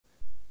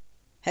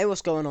Hey,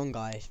 what's going on,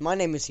 guys? My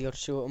name is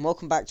Yoshua, and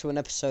welcome back to an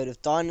episode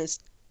of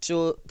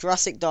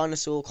Jurassic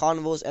Dinosaur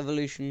Carnivores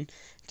Evolution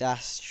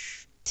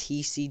Dash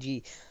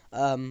TCG.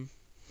 In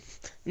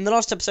the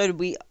last episode,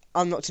 we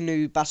unlocked a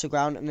new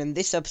battleground, and in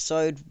this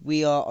episode,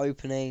 we are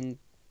opening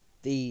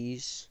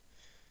these.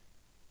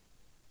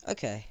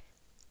 Okay,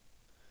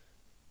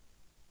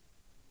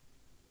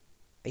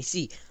 I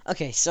see.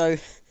 Okay, so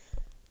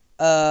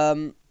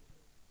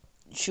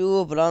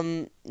sure, but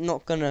I'm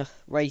not gonna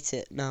rate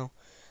it now.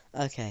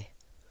 Okay.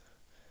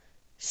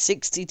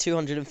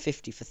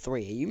 6,250 for 3.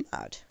 Are you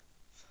mad?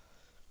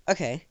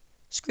 Okay,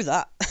 screw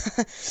that.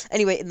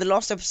 Anyway, in the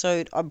last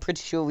episode, I'm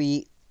pretty sure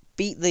we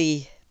beat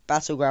the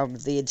battleground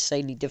with the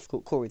insanely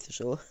difficult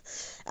Corythosaur.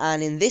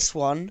 And in this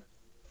one,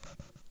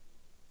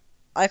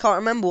 I can't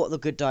remember what the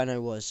good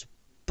dino was.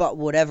 But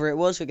whatever it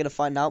was, we're going to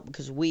find out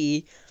because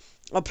we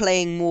are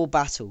playing more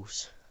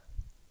battles.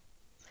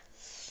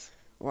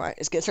 Alright,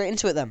 let's get straight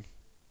into it then.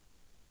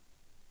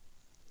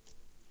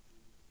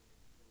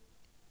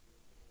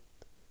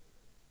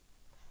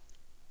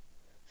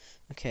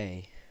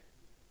 Okay.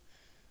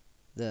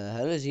 The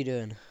hell is he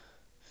doing?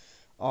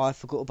 Oh, I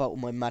forgot about all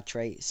my mad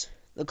traits.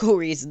 The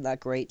Cory isn't that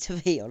great, to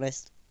be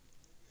honest.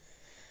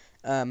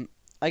 I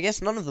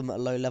guess none of them at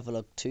a low level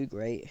are too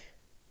great.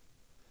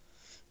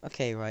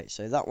 Okay, right,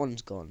 so that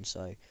one's gone.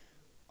 So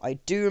I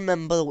do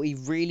remember that we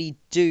really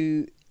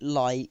do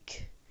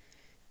like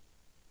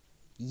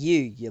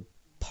you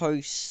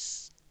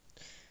post.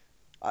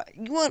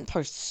 You weren't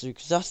post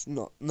because that's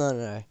not.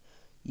 No.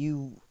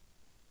 You.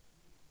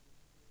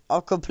 I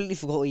completely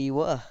forgot where you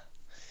were.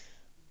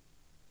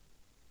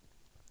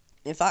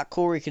 If that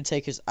Cory can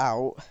take us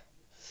out,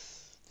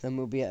 then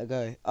we'll be able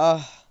to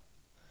go.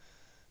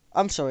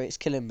 I'm sorry, it's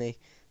killing me.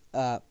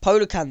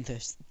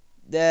 Polacanthus.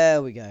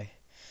 There we go.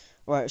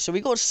 Right, so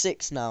we got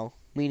 6 now,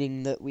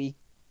 meaning that we.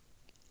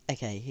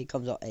 Okay, he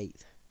comes out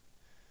 8th.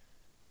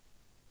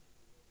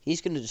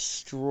 He's going to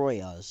destroy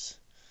us.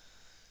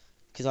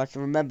 Because I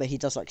can remember he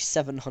does like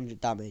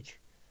 700 damage.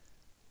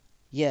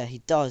 Yeah, he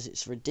does.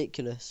 It's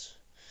ridiculous.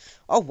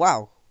 Oh,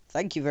 wow.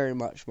 Thank you very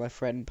much, my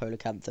friend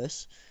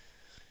Polacanthus.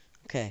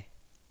 Okay.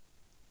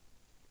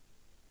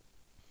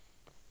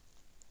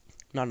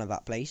 None of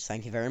that, please.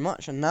 Thank you very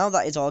much. And now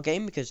that is our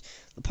game because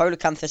the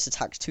Polacanthus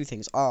attacks 2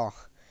 things.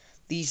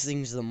 These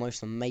things are the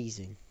most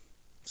amazing.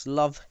 Just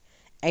love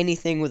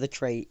anything with a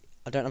trait.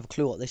 I don't have a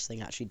clue what this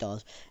thing actually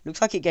does. It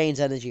looks like it gains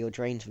energy or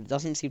drains, but it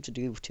doesn't seem to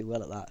do too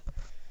well at that.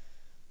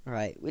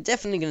 Alright, we're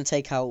definitely going to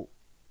take out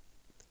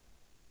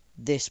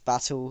this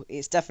battle.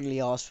 It's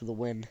definitely ours for the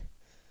win.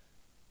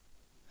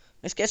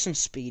 Let's get some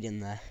speed in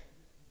there.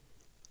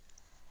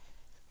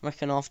 I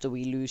reckon after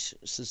we lose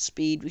some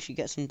speed, we should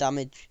get some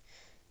damage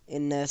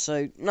in there.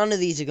 So none of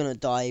these are going to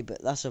die,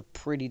 but that's a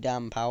pretty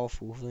damn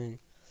powerful thing.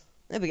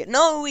 There we go.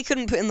 No, we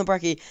couldn't put in the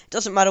bracky.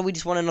 Doesn't matter, we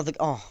just want another.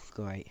 Oh,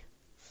 great.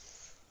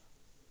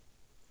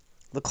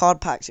 The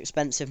card pack's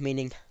expensive,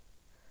 meaning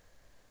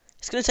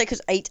it's going to take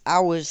us 8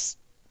 hours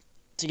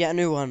to get a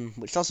new one,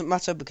 which doesn't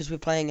matter because we're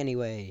playing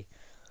anyway.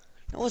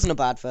 It wasn't a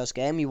bad first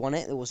game. You won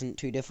it. It wasn't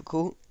too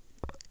difficult.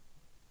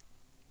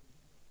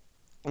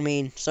 I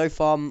mean, so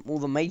far, all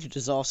the major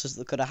disasters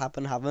that could have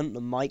happened haven't. The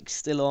mic's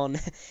still on.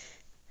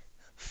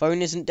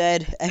 Phone isn't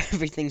dead.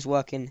 Everything's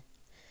working.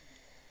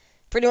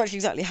 Pretty much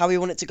exactly how we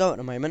want it to go at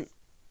the moment.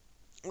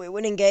 We're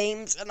winning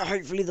games, and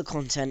hopefully the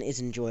content is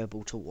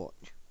enjoyable to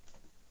watch.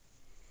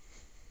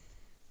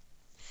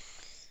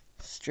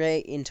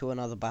 Straight into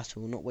another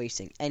battle, not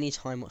wasting any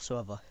time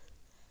whatsoever.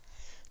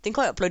 I think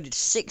I uploaded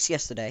 6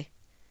 yesterday,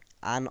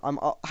 and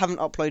I haven't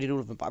uploaded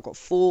all of them, but I've got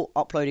 4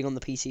 uploading on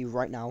the PC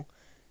right now,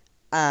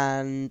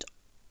 and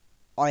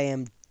I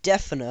am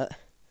definite,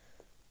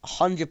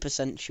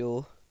 100%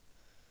 sure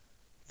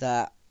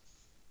that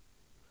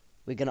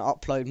we're going to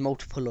upload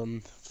multiple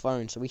on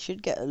phone, so we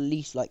should get at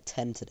least like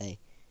 10 today.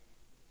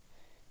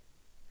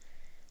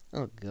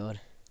 Oh god.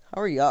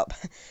 Hurry up.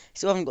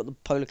 Still haven't got the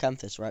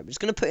Polacanthus right. We're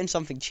just going to put in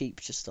something cheap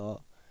to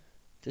start.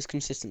 Just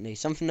consistently.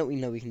 Something that we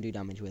know we can do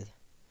damage with.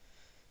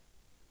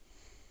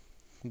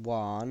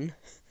 1.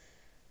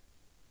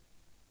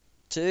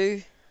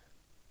 2.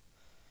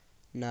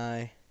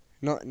 No.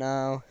 Not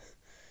now.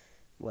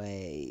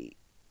 Wait.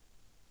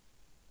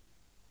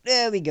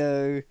 There we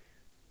go.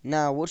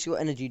 Now, what's your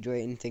energy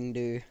draining thing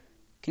do?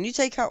 Can you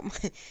take out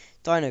my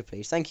Dino,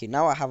 please? Thank you.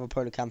 Now I have a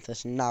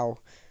Polacanthus, and now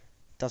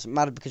it doesn't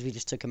matter because we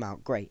just took him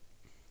out. Great.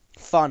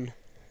 Fun.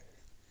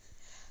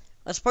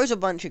 I suppose a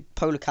bunch of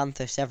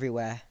Polacanthus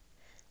everywhere.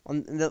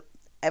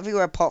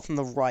 Everywhere apart from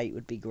the right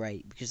would be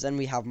great, because then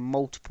we have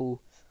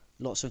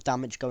lots of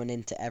damage going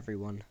into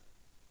everyone.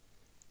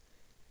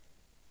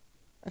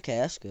 Okay,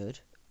 that's good.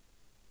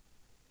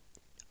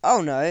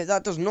 Oh no,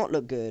 that does not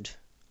look good.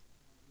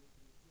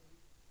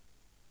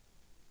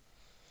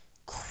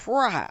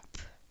 Crap.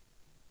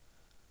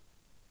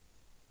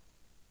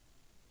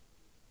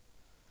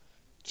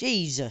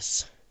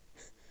 Jesus.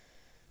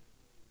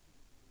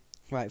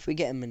 Right, if we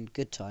get him in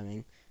good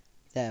timing.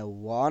 There,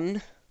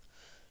 1,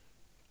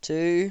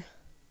 2.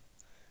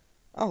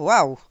 Oh,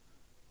 wow.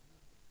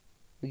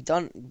 We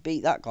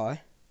beat that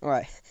guy.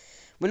 Alright.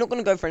 We're not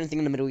going to go for anything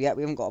in the middle yet.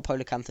 We haven't got a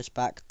Polacanthus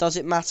back. Does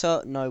it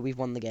matter? No, we've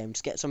won the game.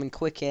 Just get something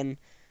quick in,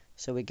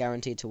 so we're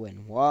guaranteed to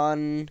win.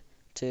 1,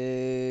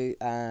 2,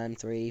 and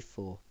 3,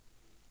 4.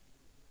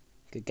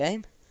 Good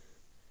game.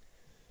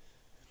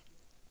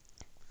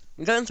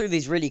 We're going through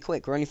these really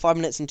quick. We're only 5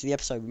 minutes into the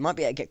episode. We might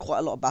be able to get quite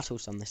a lot of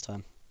battles done this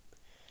time.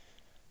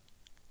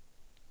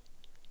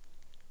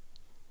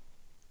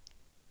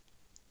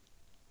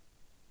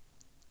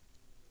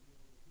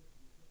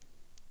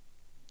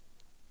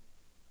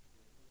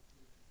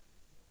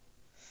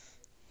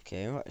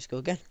 Okay, alright, let's go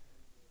again.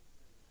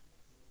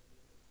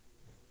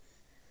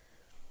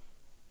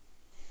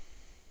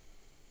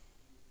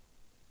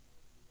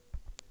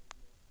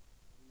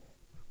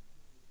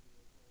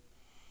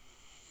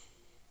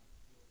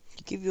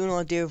 To give you an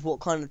idea of what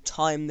kind of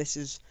time this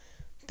is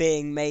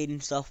being made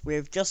and stuff,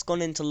 we've just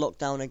gone into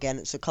lockdown again.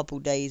 It's a couple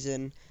days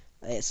in.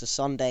 It's a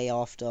Sunday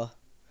after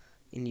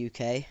in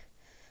UK.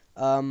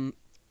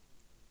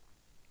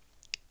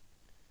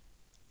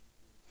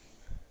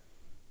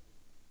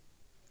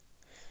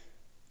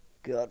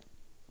 God.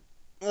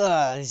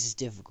 This is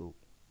difficult.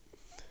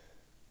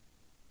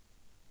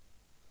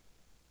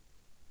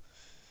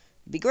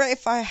 It'd be great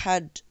if I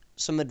had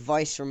some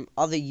advice from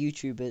other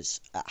YouTubers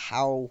at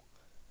how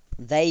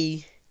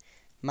they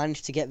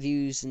managed to get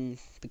views and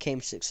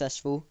became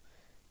successful.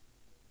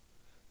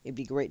 It'd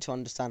be great to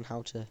understand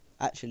how to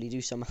actually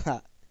do some of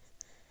that.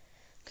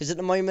 Because at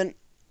the moment,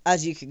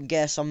 as you can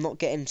guess, I'm not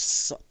getting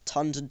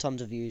tons and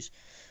tons of views.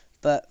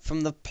 But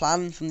from the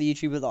plan from the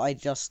YouTuber that I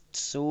just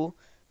saw,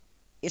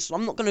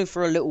 I'm not going to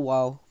for a little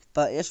while,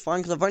 but it's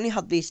fine because I've only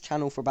had this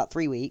channel for about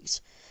 3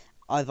 weeks.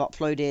 I've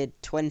uploaded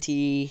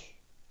 25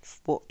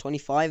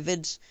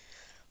 vids,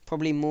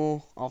 probably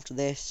more after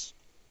this.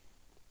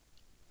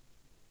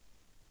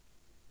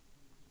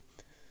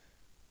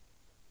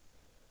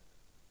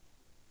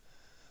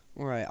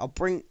 Alright, I'll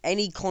bring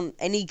any kind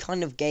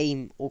of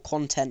game or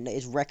content that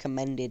is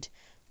recommended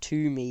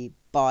to me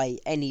by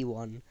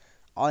anyone.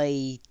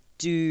 I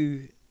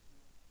listen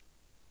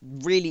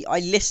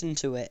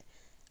to it,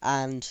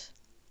 and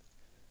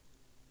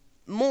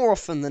more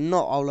often than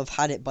not, I'll have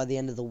had it by the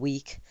end of the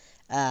week.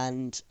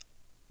 And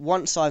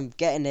once I'm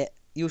getting it,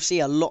 you'll see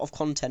a lot of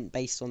content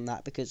based on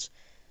that, because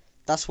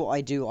that's what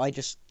I do. I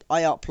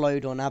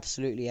upload on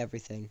absolutely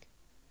everything.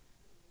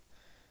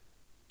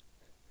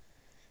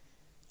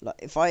 Like,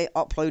 if I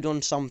upload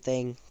on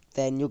something,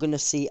 then you're going to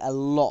see a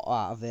lot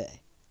out of it.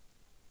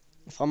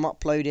 If I'm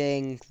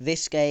uploading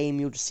this game,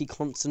 you'll just see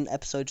constant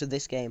episodes of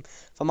this game.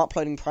 If I'm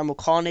uploading Primal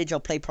Carnage,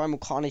 I'll play Primal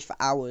Carnage for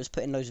hours,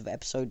 putting loads of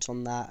episodes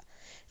on that.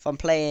 If I'm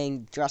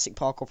playing Jurassic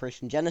Park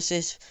Operation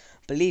Genesis,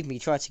 believe me,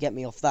 try to get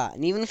me off that.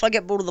 And even if I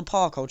get bored of the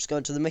park, I'll just go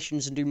into the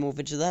missions and do more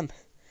vids of them.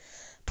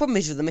 Problem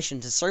is with the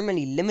missions, there's so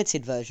many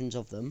limited versions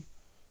of them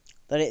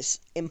that it's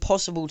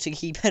impossible to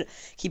keep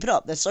it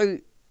up. There's so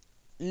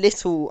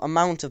little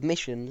amount of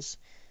missions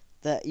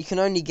that you can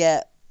only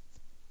get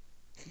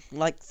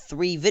like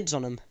 3 vids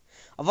on them.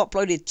 I've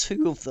uploaded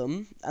 2 of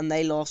them and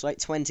they last like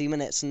 20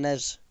 minutes, and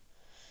there's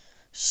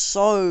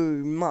so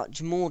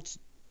much more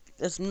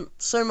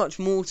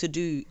to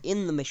do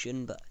in the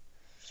mission, but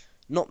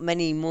not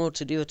many more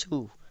to do at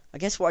all. I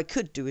guess what I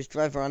could do is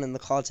drive around in the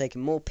car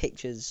taking more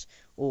pictures,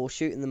 or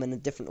shooting them in a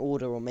different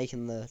order, or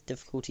making the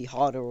difficulty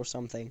harder or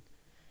something.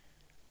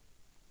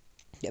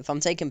 If I'm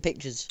taking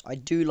pictures, I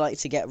do like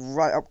to get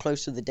right up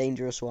close to the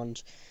dangerous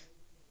ones.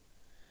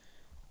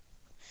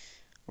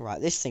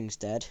 Right, this thing's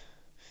dead.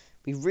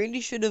 We really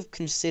should have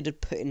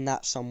considered putting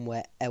that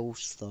somewhere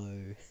else,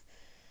 though.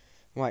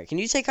 Right, can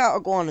you take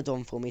out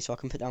Iguanodon for me so I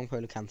can put down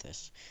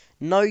Polacanthus?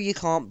 No, you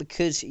can't,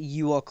 because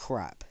you are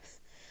crap.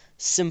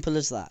 Simple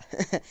as that.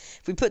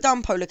 If we put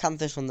down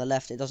Polacanthus on the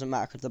left, it doesn't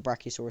matter, because the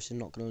Brachiosaurus is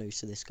not going to lose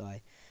to this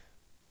guy.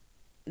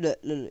 Look,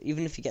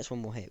 even if he gets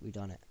one more hit, we've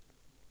done it.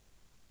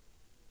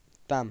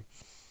 Bam.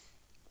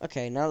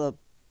 Okay, now the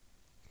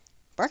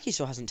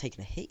Brachiosaur hasn't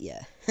taken a hit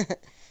yet.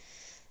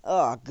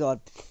 Oh,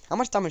 God. How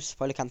much damage does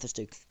Polacanthus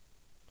do?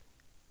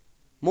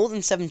 More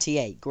than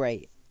 78.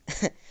 Great.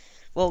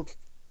 Well,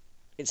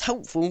 it's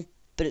helpful,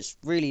 but it's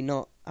really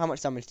not. How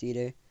much damage do you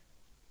do?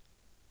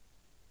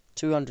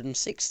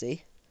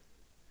 260.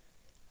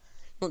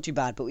 Not too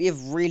bad, but we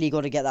have really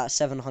got to get that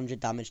 700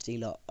 damage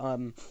dealer.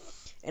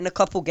 In a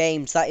couple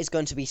games, that is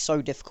going to be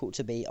so difficult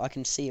to beat. I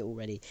can see it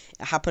already.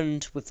 It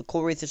happened with the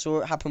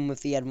Corythosaur. It happened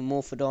with the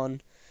Edmomorphodon.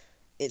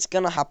 It's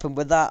going to happen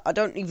with that. I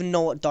don't even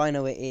know what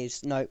dino it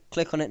is. No,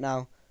 click on it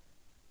now.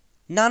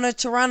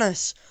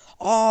 Nanotyrannus.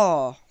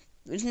 Oh,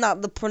 isn't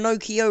that the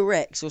Pinocchio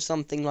Rex or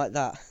something like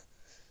that?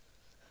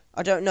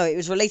 I don't know. It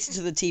was related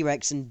to the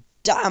T-Rex, and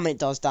damn, it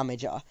does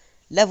damage.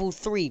 Level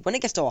 3. When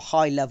it gets to a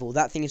high level,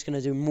 that thing is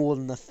going to do more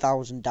than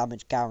 1,000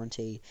 damage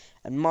guaranteed.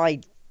 And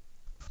my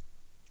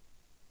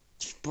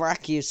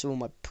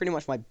Brachiosaur, pretty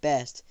much my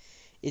best,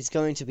 is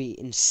going to be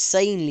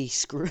insanely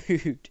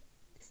screwed.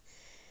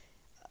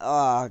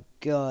 Oh,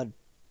 God.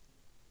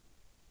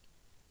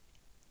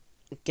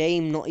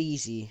 Game not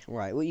easy.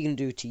 Right, what are you going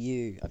to do to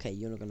you? Okay,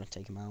 you're not going to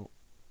take him out.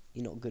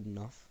 You're not good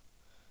enough.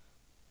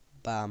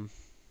 Bam.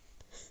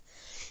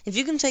 If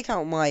you can take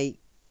out my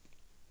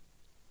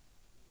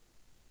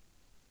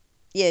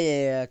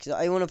Yeah, because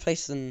I want to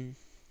place them.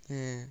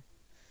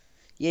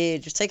 Yeah,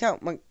 just take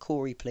out my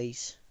Corey,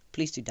 please.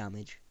 Please do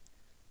damage.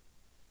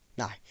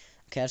 No.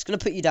 Okay, I was going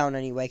to put you down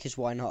anyway, because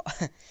why not?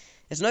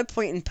 There's no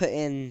point in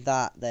putting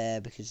that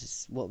there, because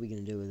it's what we're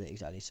going to do with it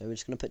exactly. So we're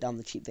just going to put down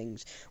the cheap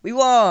things. We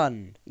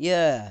won!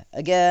 Yeah,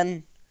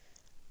 again.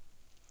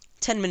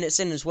 10 minutes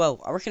in as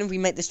well. I reckon if we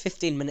make this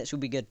 15 minutes, we'll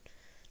be good.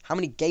 How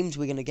many games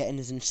we're going to get in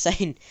is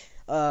insane.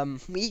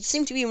 We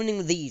seem to be winning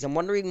with these. I'm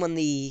wondering when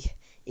the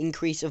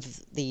increase of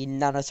the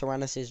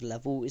Nanotyrannosaurus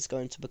level is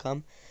going to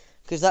become.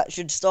 Because that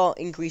should start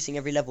increasing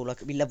every level. Like,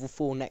 it'll be level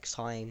 4 next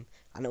time.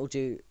 And it'll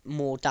do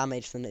more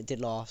damage than it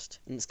did last.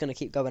 And it's going to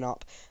keep going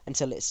up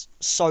until it's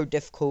so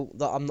difficult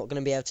that I'm not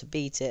going to be able to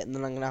beat it. And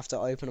then I'm going to have to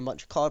open a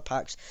bunch of card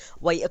packs,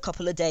 wait a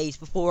couple of days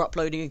before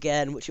uploading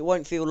again, which it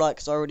won't feel like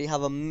because I already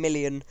have a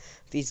million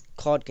of these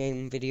card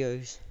game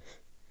videos.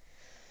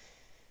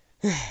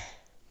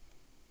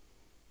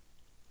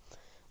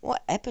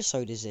 What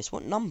episode is this?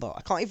 What number?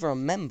 I can't even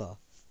remember.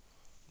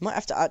 Might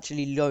have to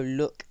actually go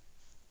look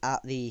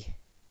at the...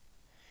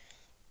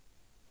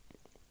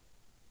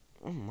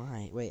 Oh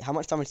my, wait, how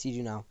much damage do you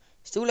do now?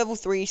 Still level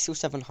 3, still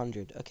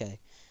 700. Okay,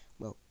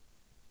 well,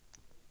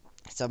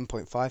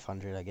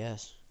 7,500, I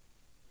guess.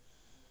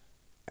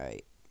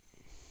 Alright.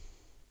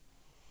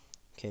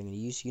 Okay, I'm going to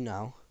use you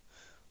now.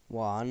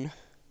 1.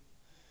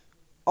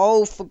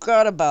 Oh,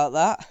 forgot about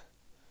that.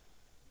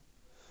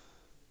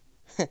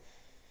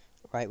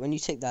 Right, when you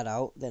take that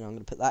out, then I'm going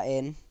to put that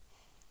in. And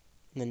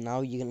then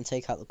now you're going to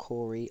take out the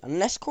Corey.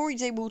 Unless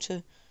Corey's able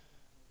to...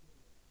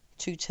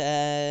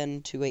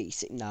 210,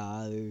 286,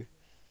 no.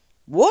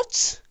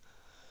 What?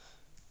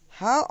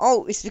 How?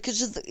 Oh, it's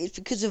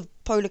because of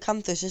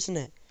Polacanthus, isn't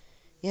it?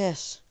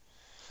 Yes.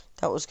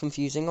 That was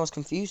confusing. I was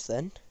confused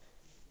then.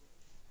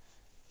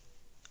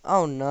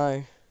 Oh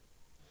no.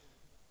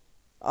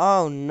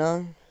 Oh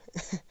no.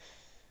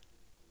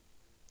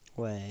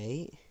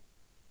 Wait.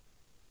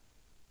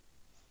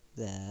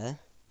 There.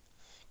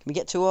 Can we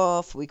get 2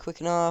 off? Are we quick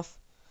enough?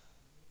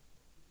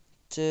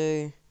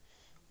 2.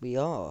 We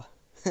are.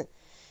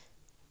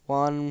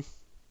 1.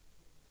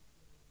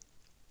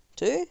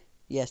 2?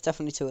 Yes,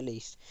 definitely 2 at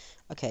least.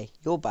 Okay,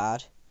 you're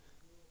bad.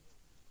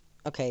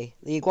 Okay,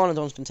 the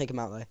Iguanodon's can take him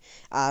out though.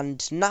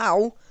 And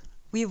now,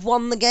 we've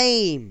won the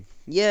game!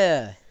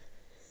 Yeah!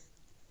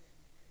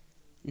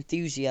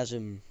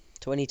 Enthusiasm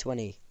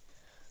 2020.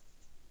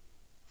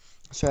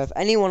 So if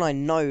anyone I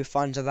know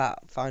finds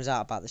out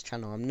about this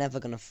channel, I'm never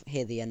gonna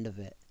hear the end of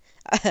it.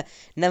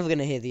 Never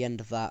gonna hear the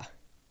end of that.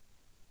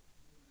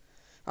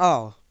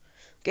 Oh,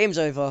 game's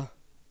over.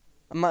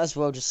 I might as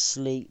well just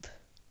sleep.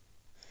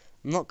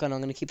 I'm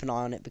gonna keep an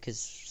eye on it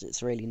because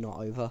it's really not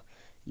over.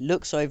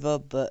 Looks over,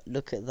 but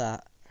look at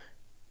that.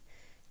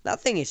 That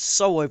thing is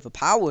so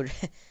overpowered.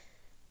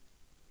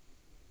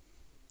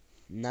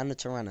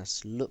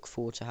 Nanotyrannosaurus, look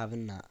forward to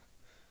having that.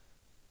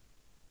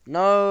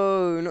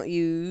 No, not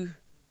you.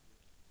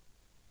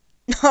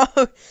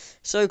 No,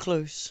 so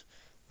close.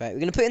 Right, we're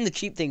gonna put in the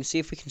cheap thing, see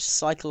if we can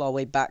cycle our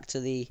way back to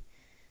the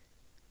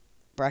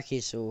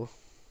Brachiosaur.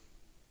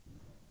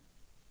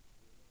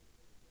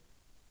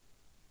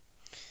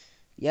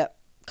 Yep,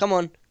 come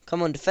on,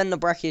 defend the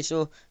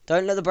Brachiosaur.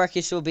 Don't let the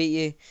Brachiosaur beat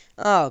you.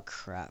 Oh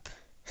crap.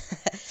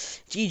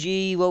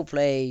 GG, well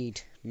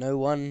played. No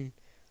one.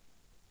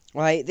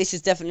 Right, this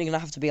is definitely gonna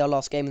have to be our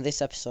last game of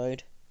this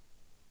episode.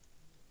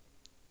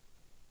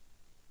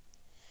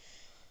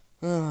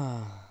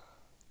 I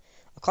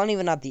can't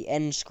even add the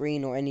end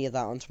screen or any of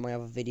that onto my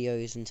other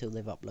videos until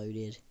they've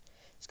uploaded.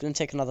 It's going to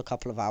take another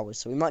couple of hours,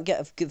 so we might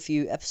get a good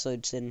few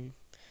episodes in.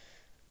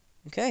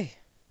 Okay.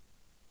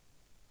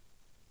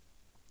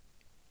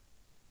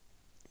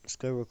 Let's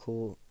go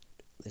record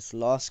this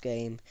last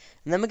game.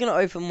 And then we're going to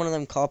open one of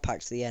them card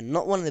packs at the end.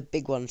 Not one of the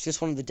big ones,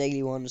 just one of the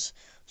daily ones.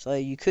 So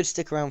you could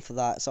stick around for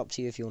that. It's up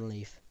to you if you want to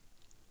leave.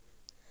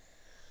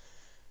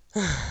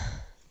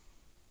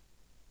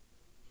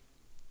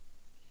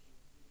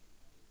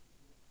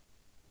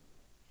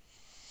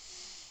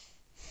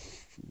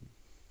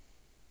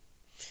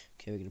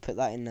 Okay, we're going to put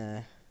that in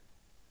there.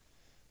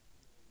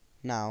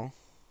 Now.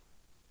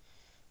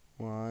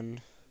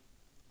 1.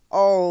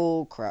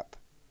 Oh, crap.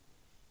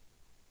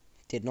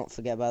 Did not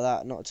forget about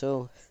that, not at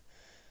all.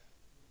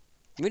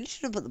 We really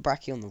should have put the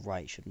Brachio on the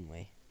right, shouldn't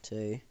we?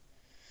 2.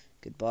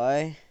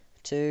 Goodbye.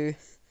 2.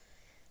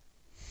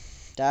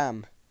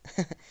 Damn.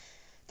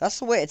 That's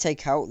the way to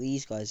take out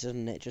these guys,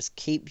 isn't it? Just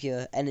keep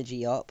your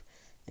energy up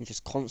and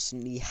just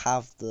constantly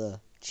have the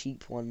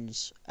cheap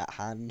ones at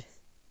hand.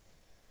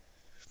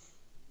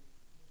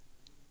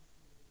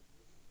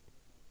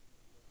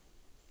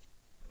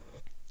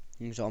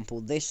 For example,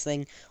 this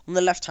thing on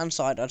the left hand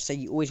side, I'd say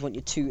you always want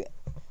your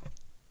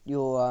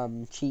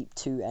cheap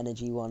 2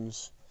 energy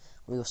ones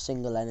or your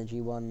single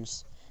energy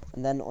ones,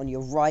 and then on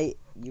your right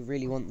you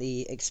really want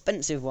the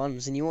expensive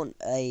ones, and you want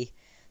a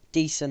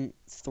decent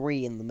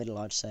 3 in the middle,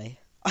 I'd say.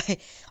 I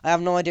have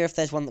no idea if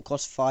there's one that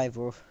costs 5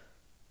 or,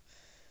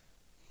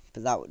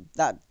 but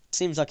that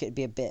seems like it'd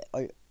be a bit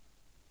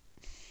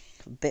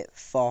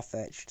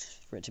far-fetched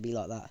for it to be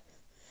like that.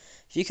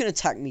 If you can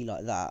attack me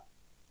like that,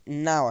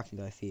 Now I can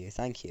go for you.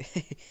 Thank you.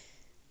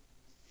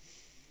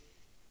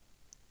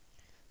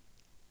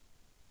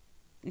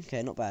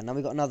 Okay, not bad. Now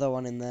we got another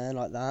one in there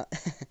like that.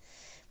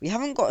 We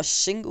haven't got a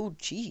single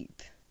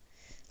Jeep.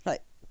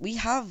 Like, we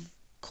have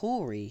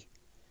Corey.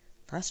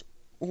 That's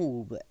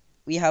all, but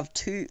we have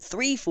 3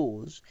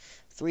 fours,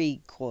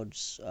 3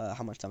 quads.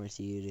 How much damage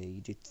do you do?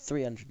 You do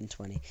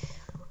 320.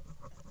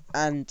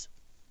 And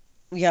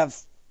we have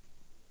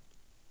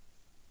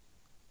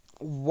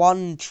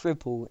 1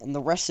 triple, and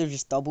the rest are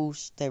just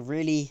doubles. They're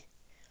really,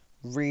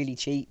 really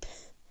cheap.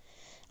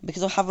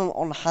 Because I have them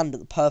on hand at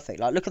the perfect.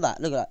 Like, look at that.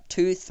 Look at that.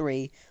 2,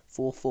 3,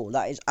 4, 4.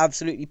 That is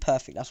absolutely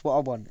perfect. That's what I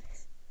want.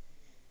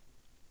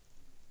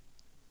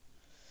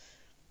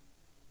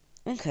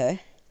 Okay.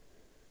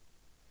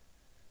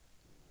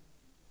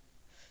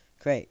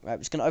 Great. Right, we're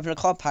just going to open a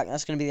card pack. And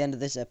that's going to be the end of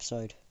this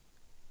episode.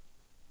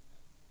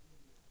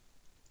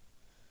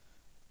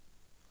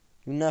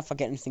 You know if I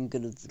get anything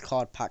good with the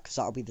card pack, because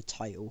that'll be the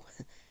title.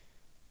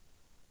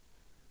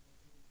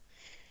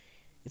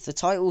 If the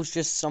title's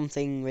just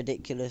something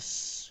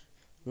ridiculous,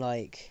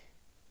 like,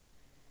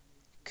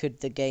 could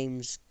the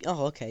games...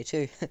 Oh, okay,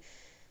 too.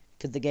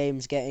 Could the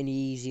games get any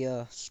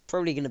easier? It's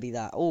probably going to be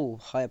that. Oh,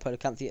 higher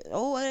Polycanthia.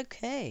 Oh,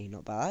 okay,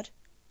 not bad.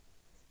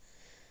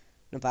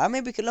 Not bad.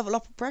 Maybe we could level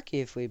up a Breccia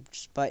if we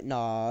just... But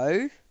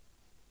no.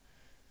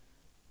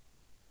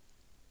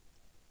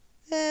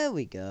 There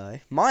we go.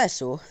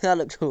 Myosaur. That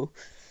looks cool.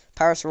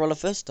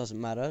 Parasaurolophus. Doesn't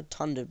matter.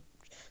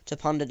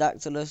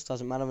 Tupundadactylus.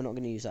 Doesn't matter. We're not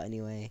going to use that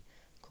anyway.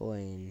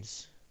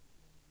 Coins.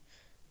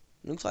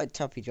 Looks like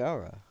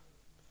Tapijara.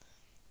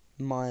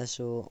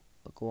 Myosaur.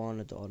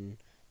 Iguanodon.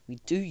 We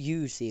do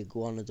use the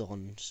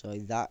Iguanodon, so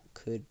that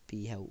could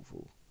be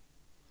helpful.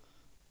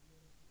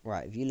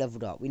 Right, have you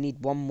leveled up? We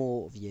need 1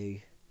 more of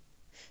you.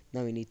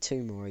 No, we need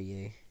 2 more of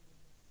you.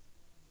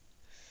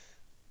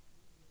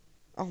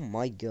 Oh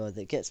my god,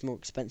 that gets more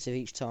expensive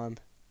each time.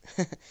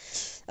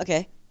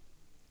 Okay.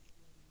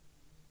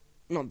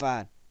 Not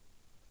bad.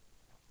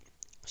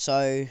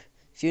 So,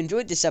 if you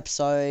enjoyed this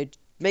episode,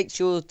 make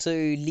sure to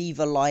leave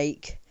a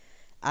like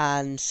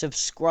and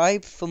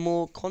subscribe for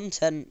more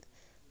content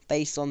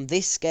based on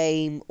this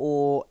game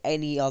or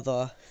any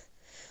other.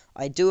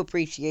 I do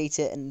appreciate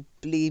it, and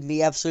believe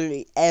me,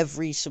 absolutely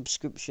every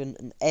subscription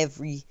and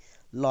every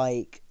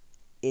like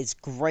is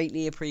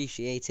greatly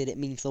appreciated. It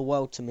means the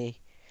world to me.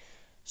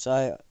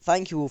 So,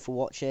 thank you all for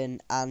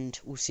watching, and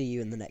we'll see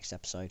you in the next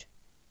episode.